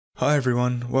Hi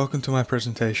everyone, welcome to my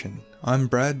presentation. I'm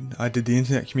Brad. I did the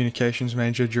Internet Communications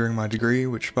major during my degree,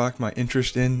 which sparked my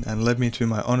interest in and led me to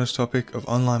my honours topic of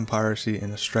online piracy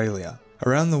in Australia.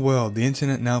 Around the world, the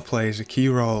internet now plays a key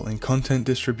role in content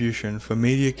distribution for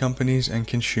media companies and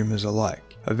consumers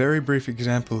alike. A very brief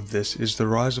example of this is the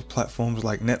rise of platforms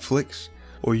like Netflix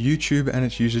or YouTube and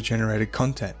its user-generated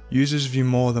content. Users view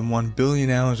more than 1 billion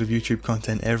hours of YouTube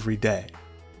content every day.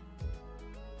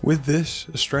 With this,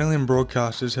 Australian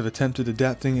broadcasters have attempted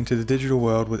adapting into the digital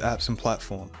world with apps and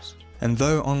platforms. And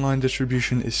though online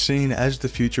distribution is seen as the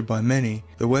future by many,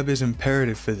 the web is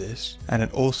imperative for this, and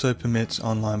it also permits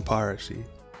online piracy.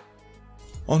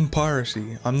 On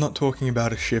piracy, I'm not talking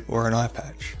about a ship or an eye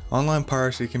patch. Online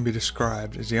piracy can be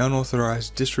described as the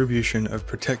unauthorized distribution of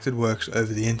protected works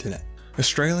over the internet.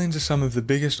 Australians are some of the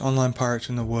biggest online pirates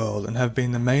in the world and have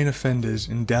been the main offenders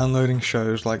in downloading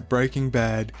shows like Breaking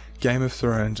Bad, Game of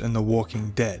Thrones and The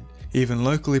Walking Dead, even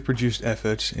locally produced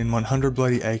efforts in 100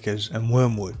 Bloody Acres and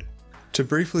Wormwood. To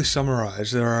briefly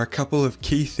summarise, there are a couple of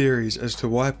key theories as to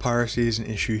why piracy is an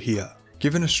issue here.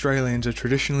 Given Australians are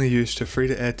traditionally used to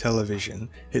free-to-air television,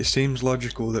 it seems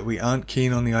logical that we aren't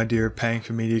keen on the idea of paying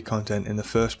for media content in the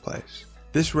first place.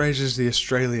 This raises the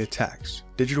Australia tax.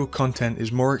 Digital content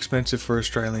is more expensive for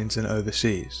Australians than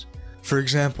overseas. For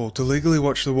example, to legally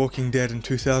watch The Walking Dead in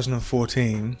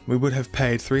 2014, we would have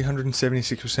paid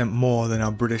 376% more than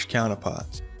our British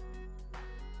counterparts.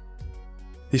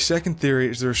 The second theory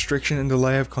is the restriction and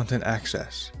delay of content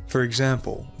access. For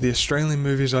example, the Australian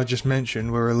movies I just mentioned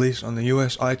were released on the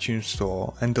US iTunes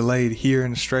Store and delayed here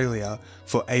in Australia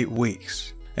for 8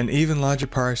 weeks. An even larger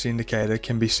piracy indicator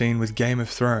can be seen with Game of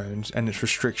Thrones and its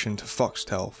restriction to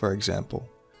Foxtel, for example.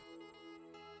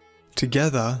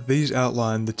 Together, these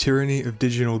outline the tyranny of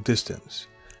digital distance.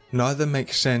 Neither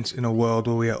makes sense in a world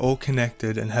where we are all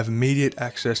connected and have immediate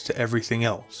access to everything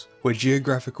else, where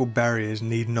geographical barriers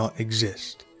need not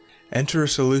exist. Enter a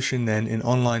solution then in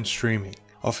online streaming,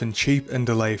 often cheap and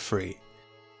delay-free.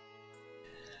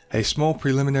 A small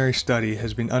preliminary study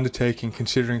has been undertaken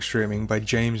considering streaming by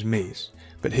James Meese,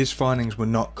 but his findings were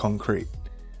not concrete.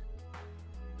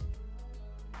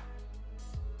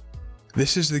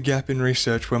 This is the gap in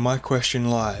research where my question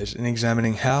lies in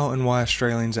examining how and why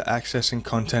Australians are accessing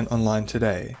content online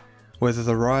today, whether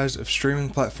the rise of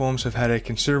streaming platforms have had a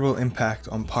considerable impact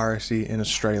on piracy in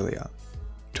Australia.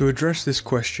 To address this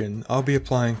question, I'll be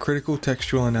applying critical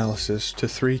textual analysis to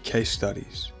 3 case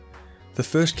studies. The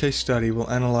first case study will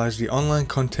analyse the online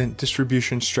content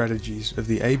distribution strategies of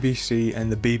the ABC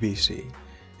and the BBC,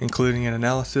 including an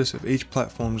analysis of each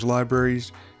platform's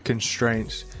libraries,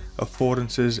 constraints,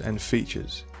 affordances and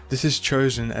features. This is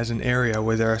chosen as an area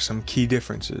where there are some key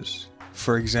differences.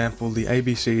 For example, the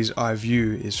ABC's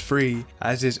iView is free,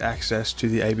 as is access to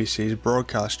the ABC's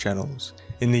broadcast channels.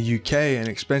 In the UK, an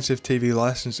expensive TV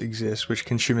license exists which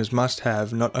consumers must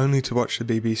have not only to watch the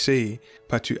BBC,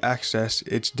 but to access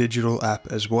its digital app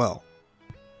as well.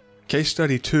 Case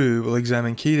Study 2 will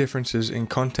examine key differences in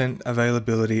content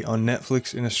availability on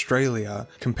Netflix in Australia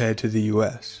compared to the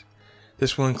US.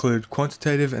 This will include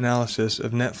quantitative analysis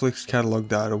of Netflix catalogue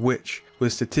data which,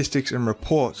 with statistics and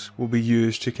reports, will be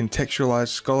used to contextualise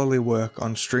scholarly work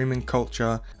on streaming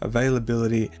culture,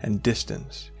 availability and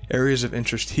distance. Areas of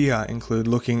interest here include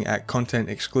looking at content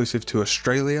exclusive to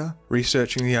Australia,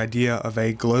 researching the idea of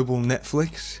a global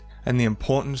Netflix, and the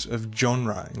importance of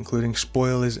genre, including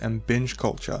spoilers and binge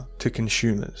culture, to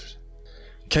consumers.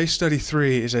 Case Study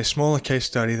 3 is a smaller case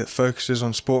study that focuses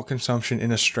on sport consumption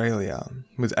in Australia,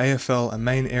 with AFL a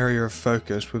main area of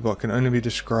focus with what can only be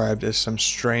described as some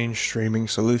strange streaming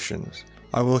solutions.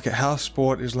 I will look at how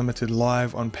sport is limited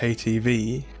live on pay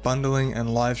TV, bundling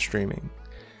and live streaming.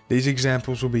 These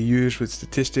examples will be used with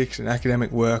statistics and academic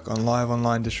work on live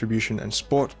online distribution and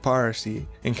sport piracy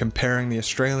in comparing the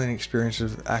Australian experience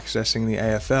of accessing the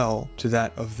AFL to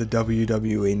that of the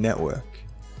WWE network.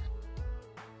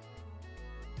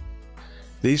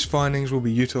 These findings will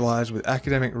be utilised with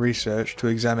academic research to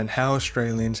examine how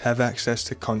Australians have access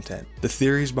to content, the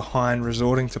theories behind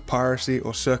resorting to piracy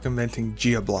or circumventing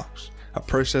geoblocks, a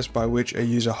process by which a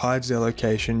user hides their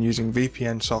location using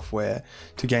VPN software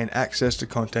to gain access to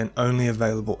content only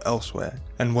available elsewhere,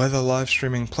 and whether live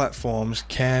streaming platforms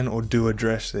can or do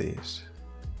address these.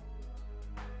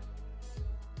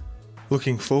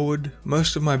 Looking forward,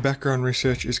 most of my background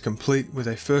research is complete with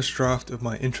a first draft of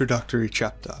my introductory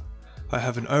chapter. I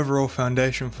have an overall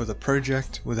foundation for the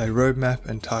project with a roadmap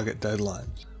and target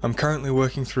deadlines. I'm currently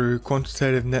working through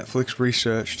quantitative Netflix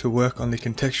research to work on the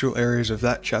contextual areas of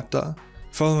that chapter,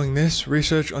 Following this,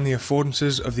 research on the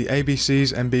affordances of the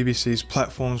ABC's and BBC's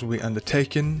platforms will be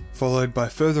undertaken, followed by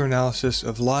further analysis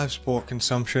of live sport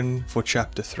consumption for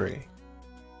Chapter 3.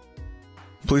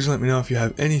 Please let me know if you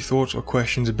have any thoughts or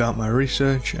questions about my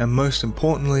research, and most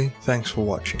importantly, thanks for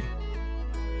watching.